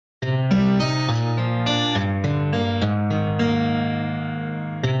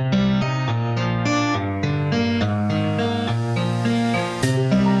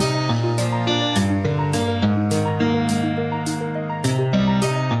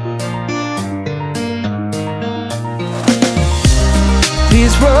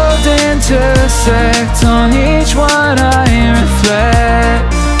These roads intersect, on each one I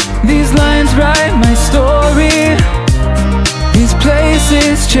reflect. These lines write my story, these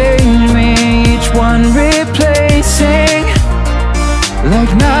places change me, each one replacing,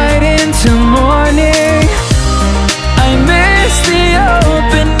 like night into morning. I miss the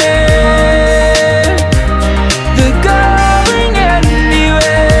open air, the going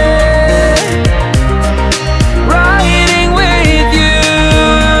anywhere, riding with you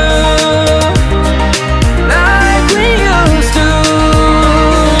like we used to.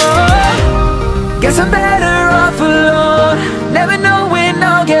 Guess I'm better off alone, never know when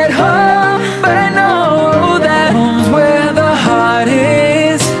I'll get home, but I know that home's where the heart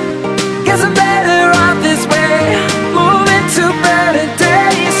is. Guess I'm better off this way, moving to better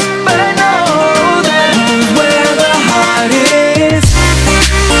days, but I know that home's where the heart is.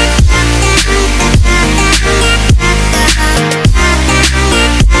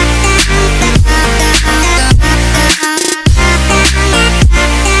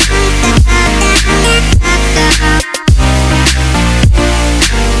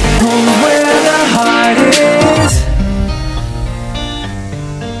 Home's where the heart is.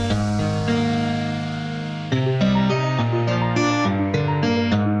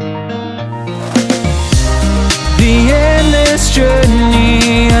 The endless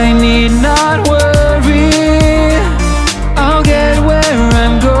journey, I need not worry, I'll get where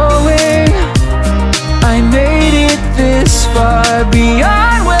I'm going. I made it this far,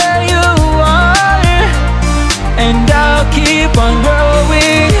 beyond where you are, and I'll keep on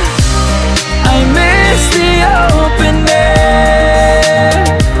growing. I miss the open air,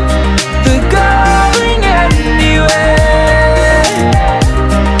 the going anywhere,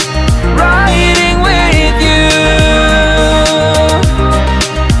 riding with you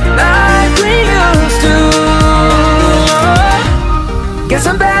like we used to. Guess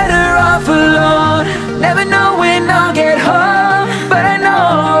I'm better off alone, never know when I'll get home, but I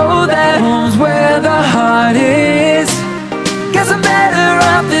know that home's where the heart is. Guess I'm better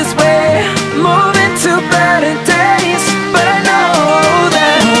off this way, moving to better days, but I know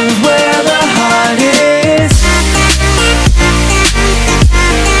that home's where the heart is.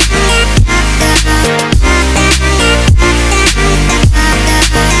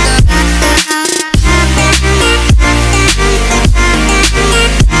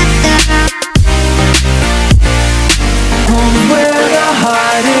 Home's where the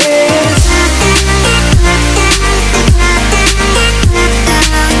heart is.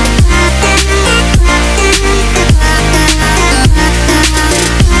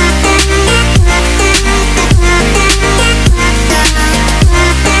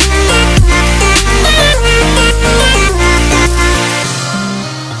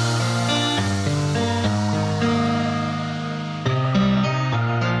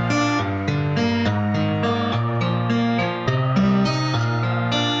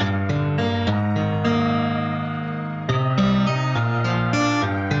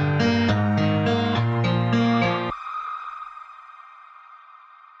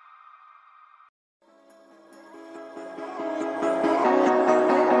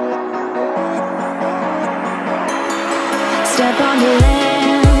 Step on the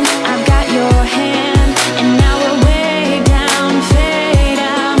land, I've got your hand, and now we're way down, fade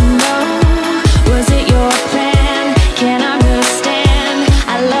out low. Was it your plan? Can't understand. I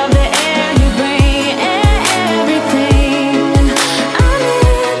love the air you bring, everything.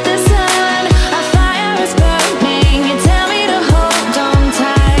 Under the sun, our fire is burning. You tell me to hold on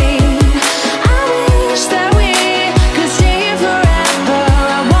tight. I wish that we could stay here forever.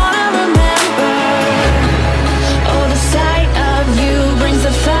 I wanna remember. Oh, the sight of you brings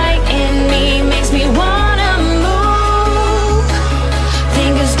the fight in me, makes me wanna move.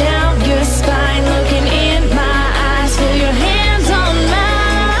 Fingers down your spine, looking in my eyes, feel your hands on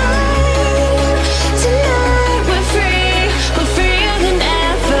mine. Tonight we're freer than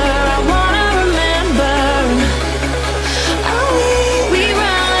ever. I wanna remember. Oh, we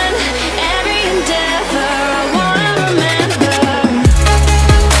run every endeavor. I wanna remember.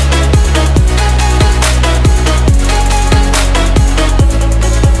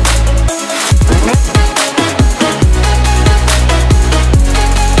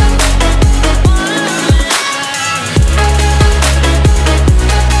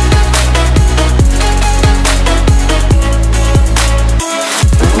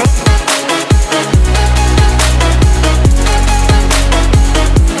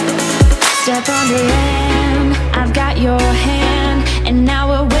 Step on the land, I've got your hand, and now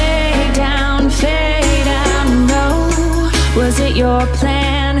we're way down, fade out low. Was it your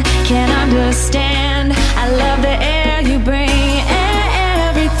plan? Can't understand. I love the air you bring,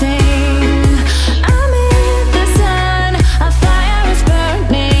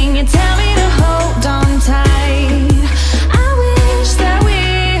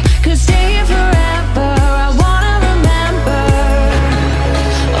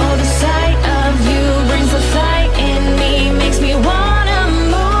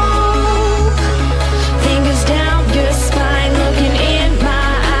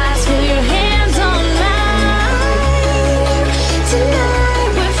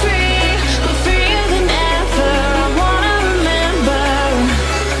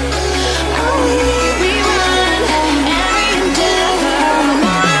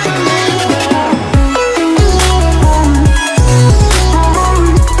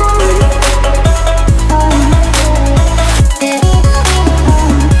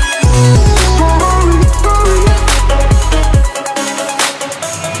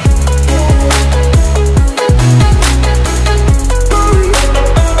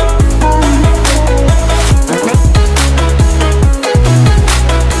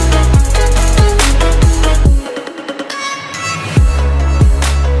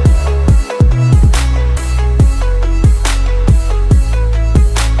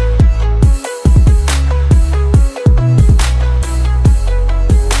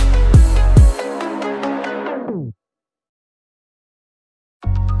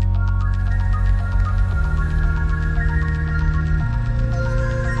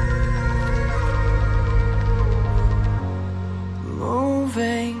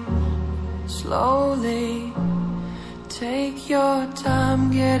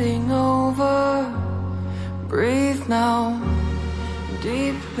 getting over. Breathe now,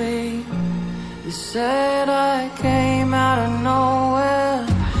 deeply. You said I came out of nowhere.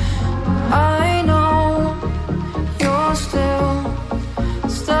 I know you're still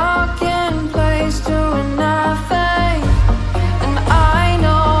stuck in place doing nothing. And I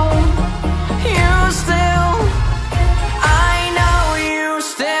know you still, I know you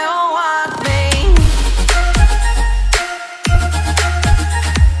still want me.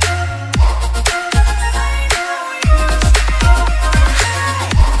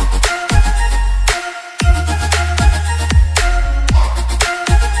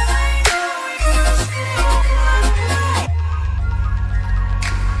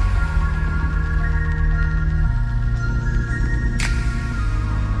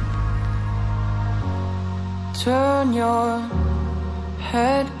 Turn your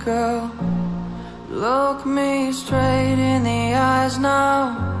head, girl. Look me straight in the eyes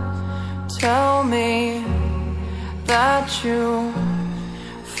now. Tell me that you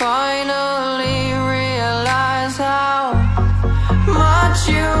finally realize how much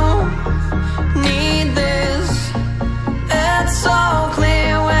you need this. It's so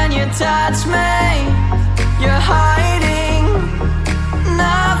clear when you touch me. You're hiding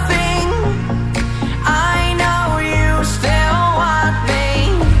nothing. I know you still want me.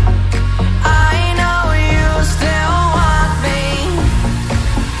 I know you still want me.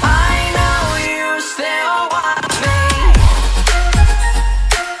 I know you still want me.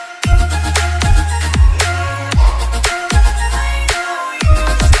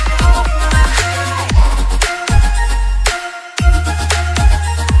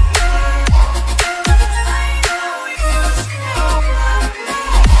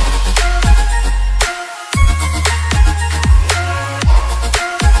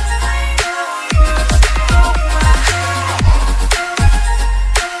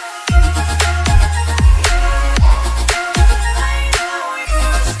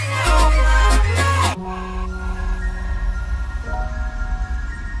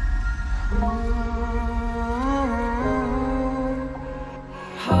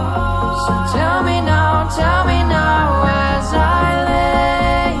 So tell me now as I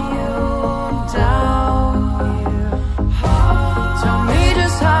lay you down. Tell me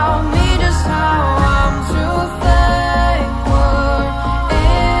just how I'm to think we're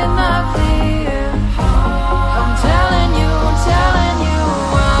in the clear. I'm telling you,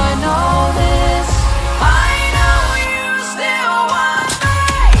 I know this. I know you still want me.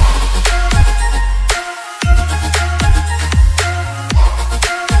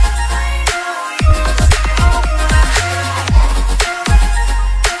 I know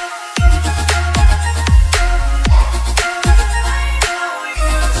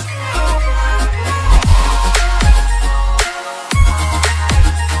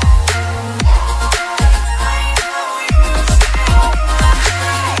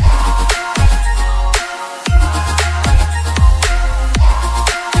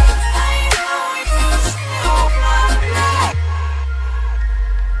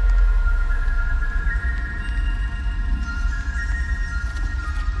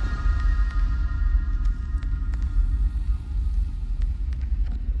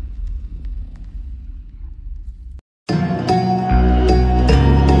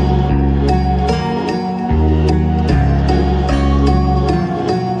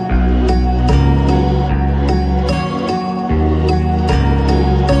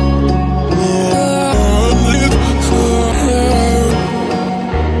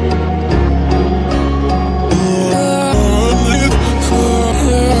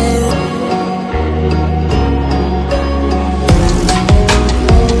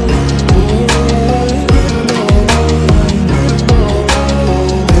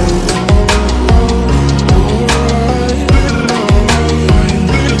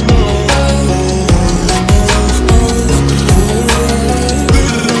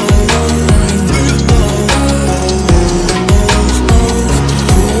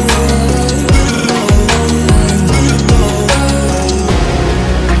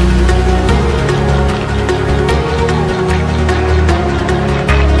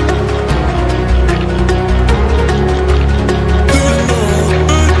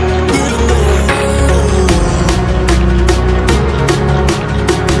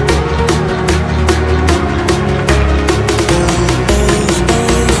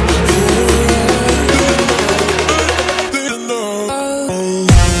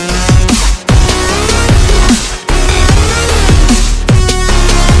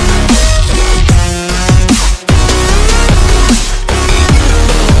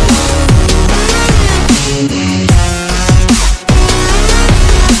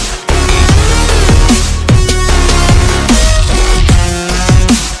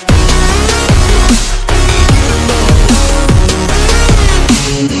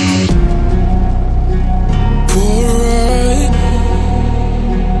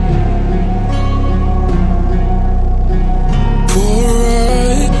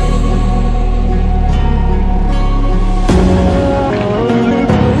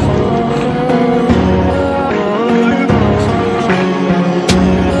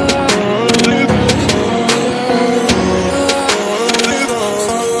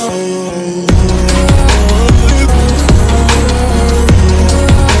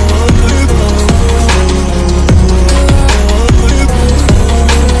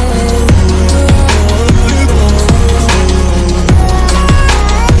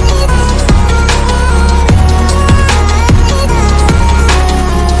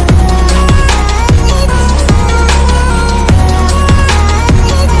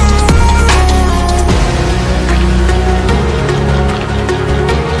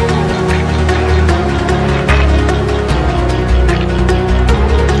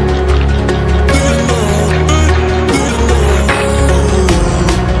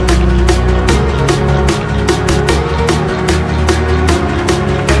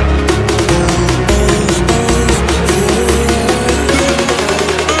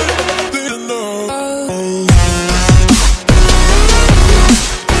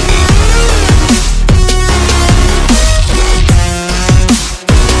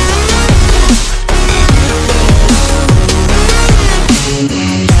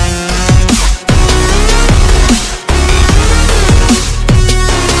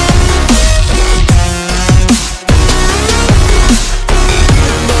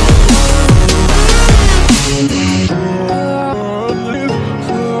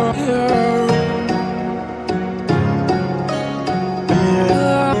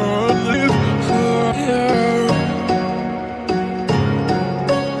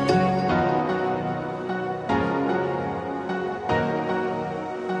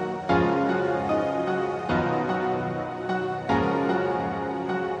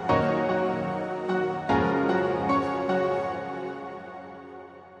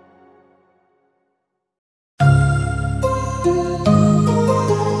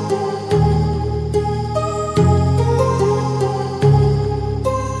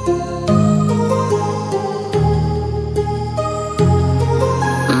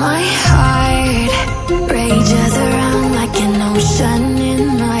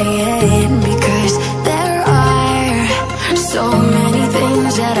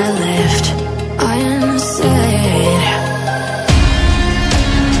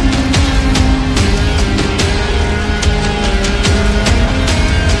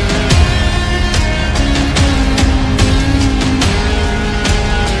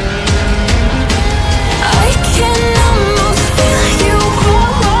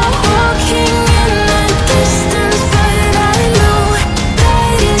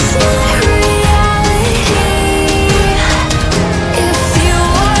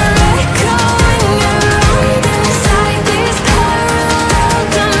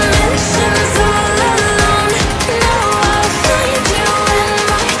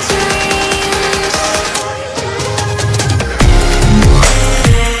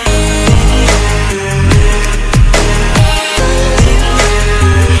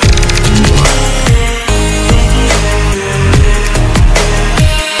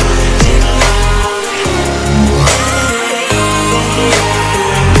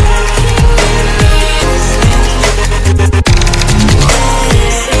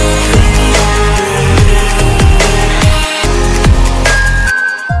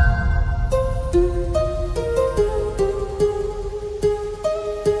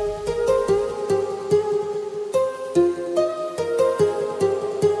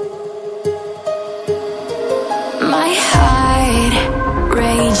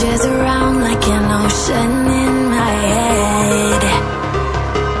Images around like an ocean in my head.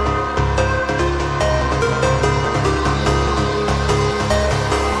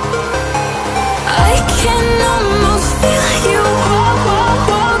 I can almost feel you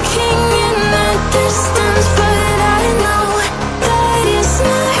walking in the distance, but I know that it's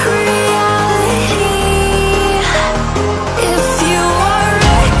not reality. If you are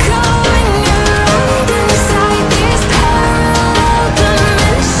echoing around inside these parallel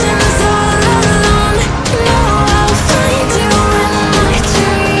dimensions all alone, know I'll find you in my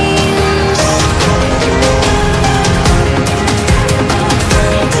dreams.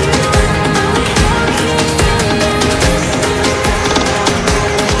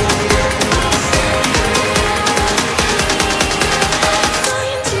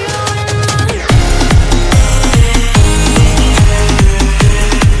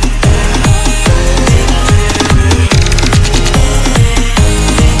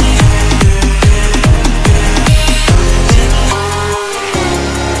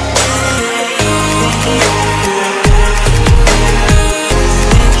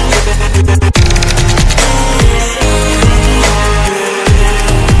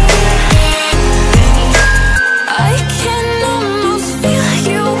 I can almost feel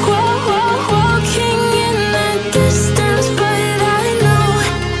you walking in the distance, but I know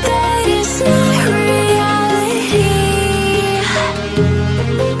that it's not reality.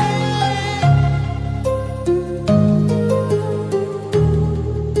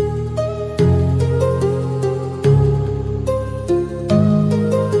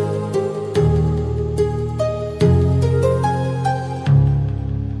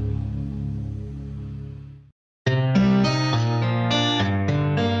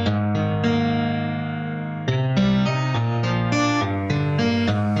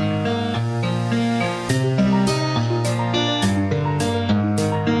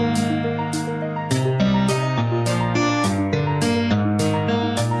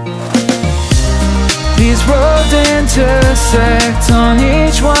 These roads intersect, on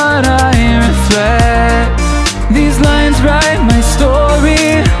each one I reflect. These lines write my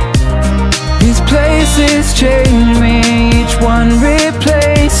story. These places change me, each one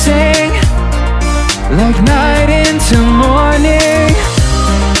replacing, like night into morning.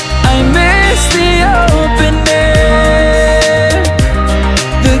 I miss the open air,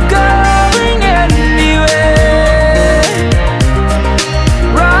 the going anywhere,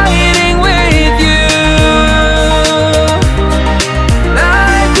 riding with you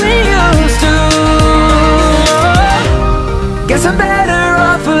like we used to. Guess I'm better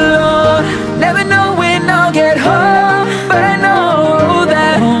off alone, never know when I'll get home, but I know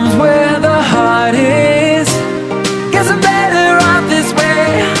that home's where the heart is. Guess I'm better off this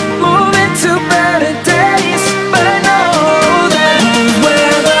way, moving to better days.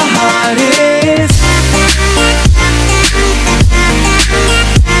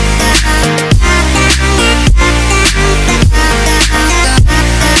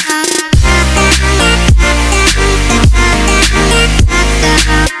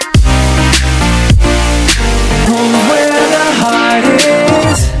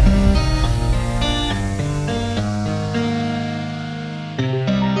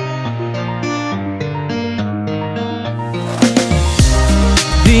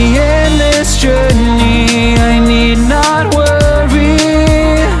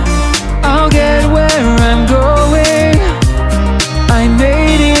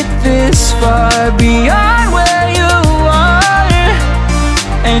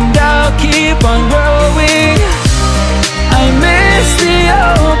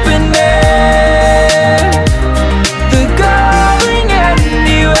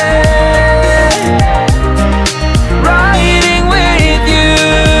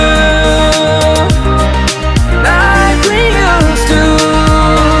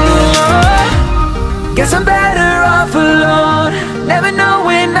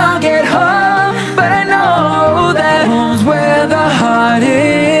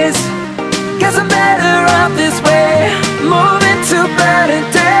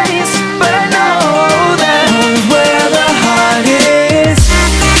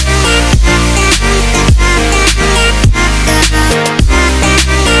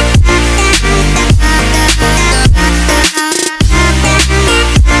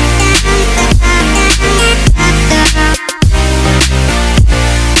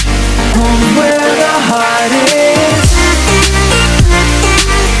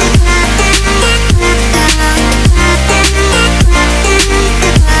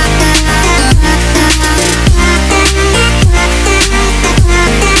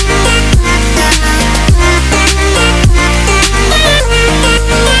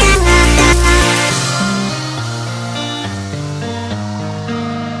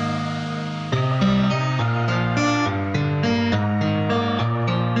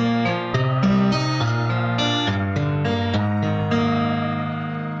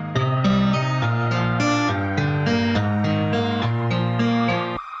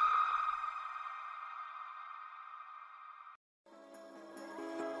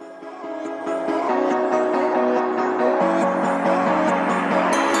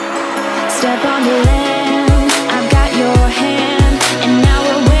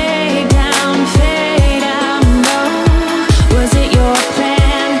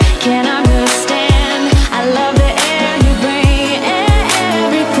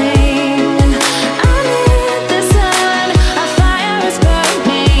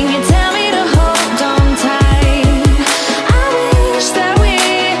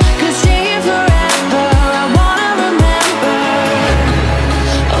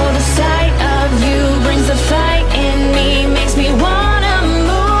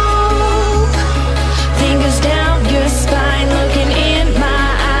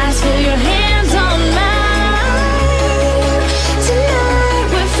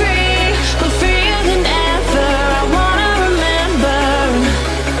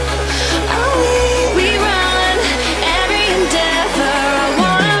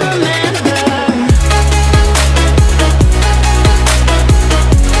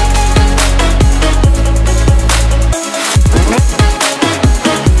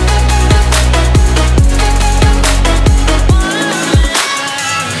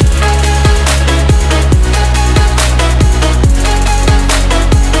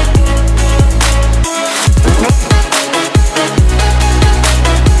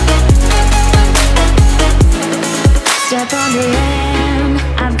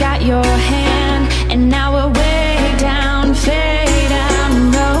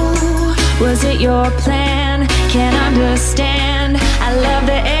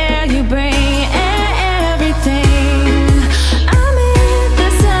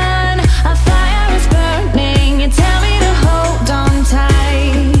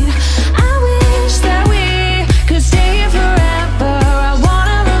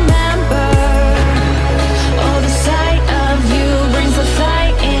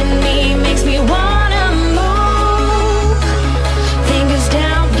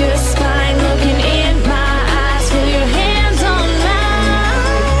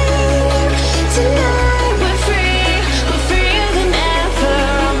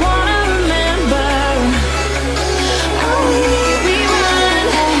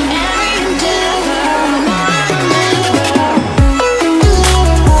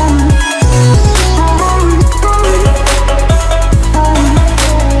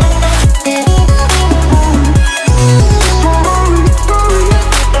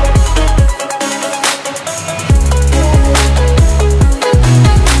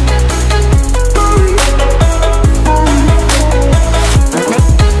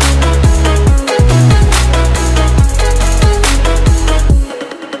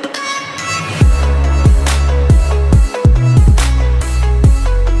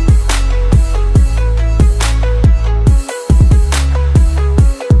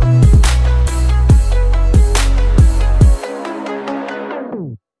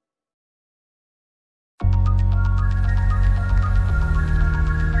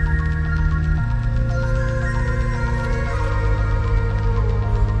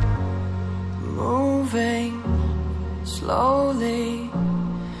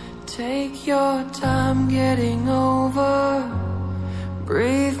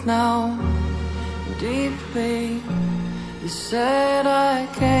 truth now, deeply. You said I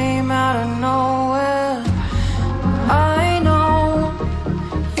came out of nowhere. I know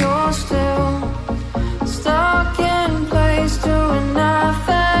you're still stuck in place doing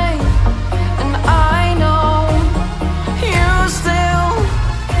nothing, and I know you still,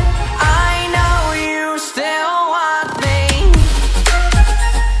 I know you still want me.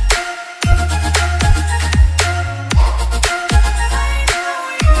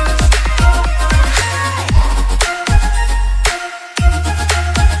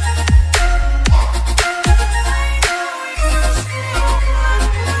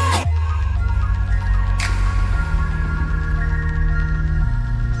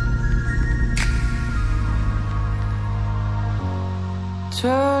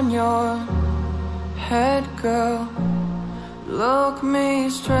 Turn your head, girl. Look me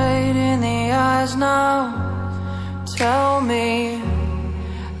straight in the eyes now. Tell me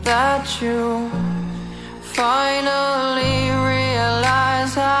that you finally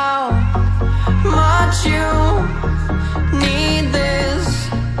realize how much you need this.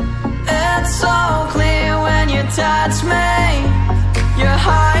 It's so clear when you touch me. You're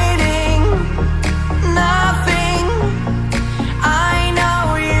hiding nothing. I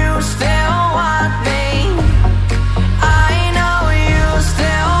know you still want me. I know you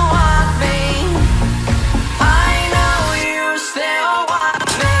still want me. I know you still want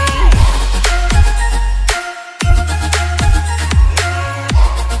me.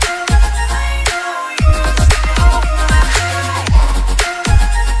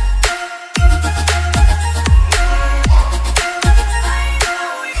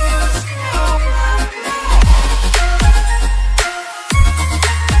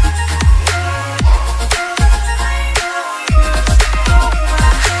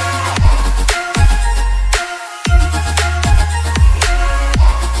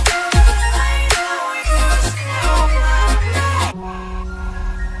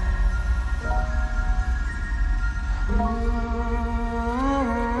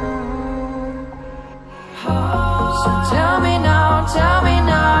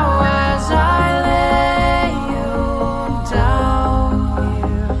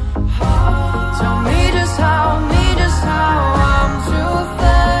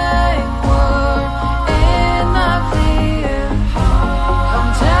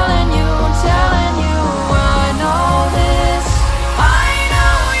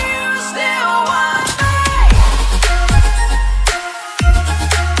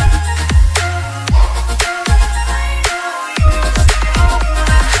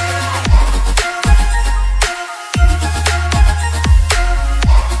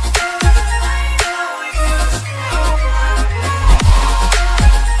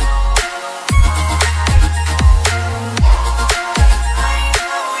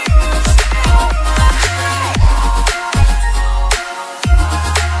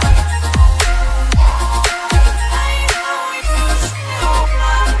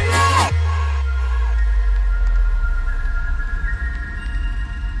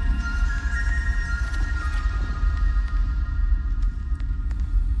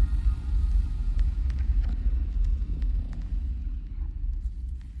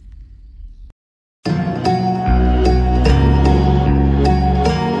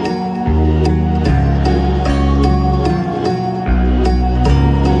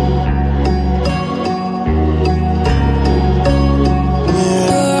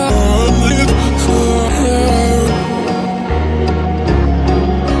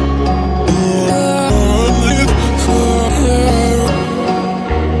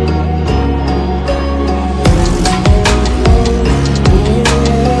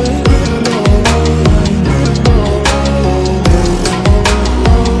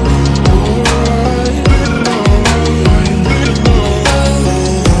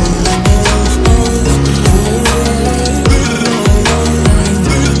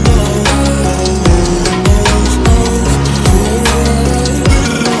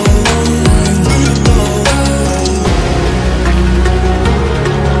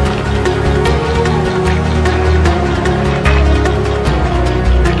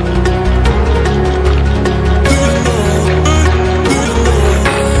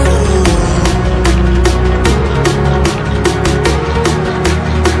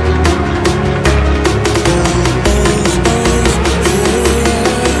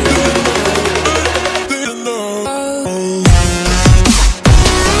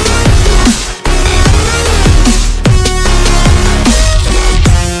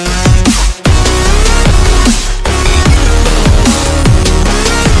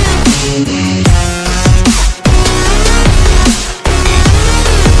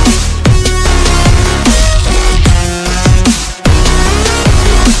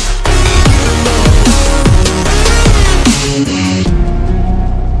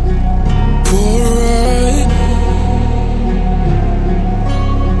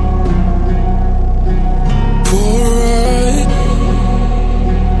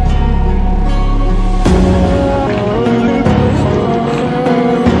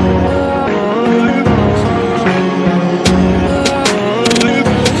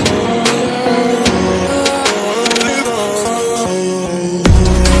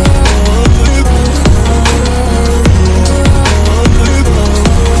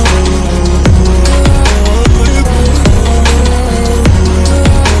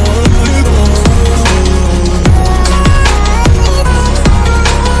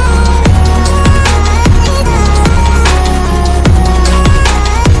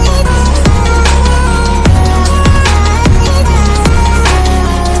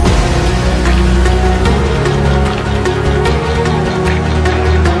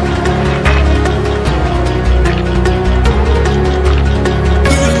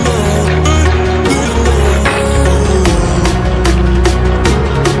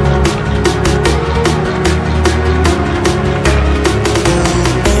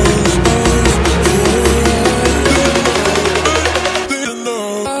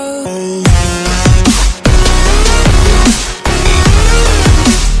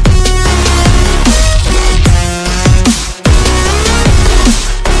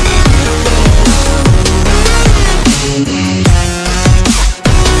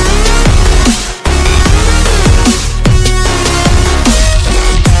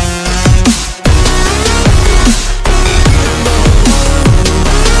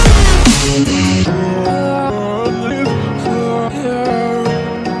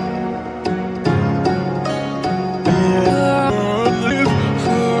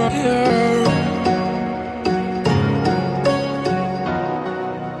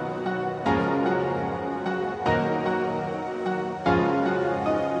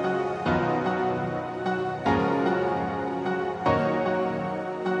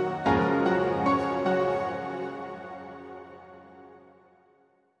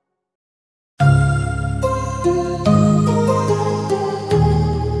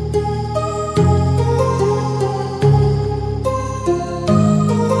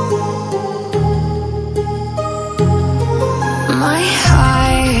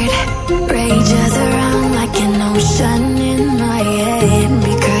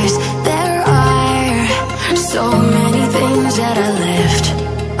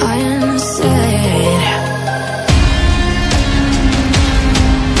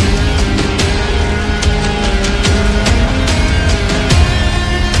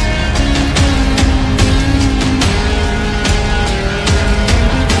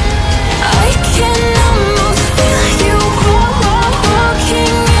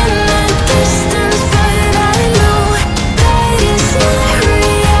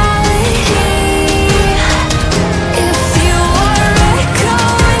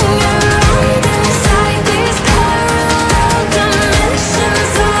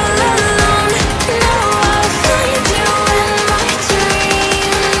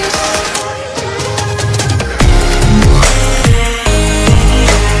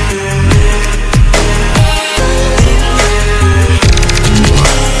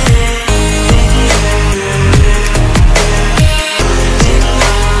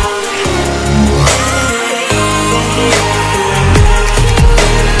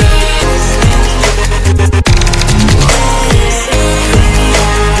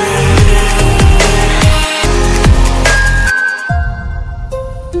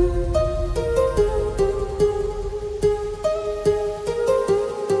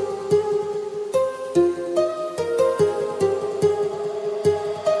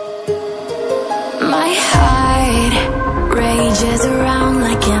 changes around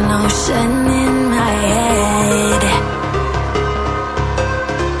like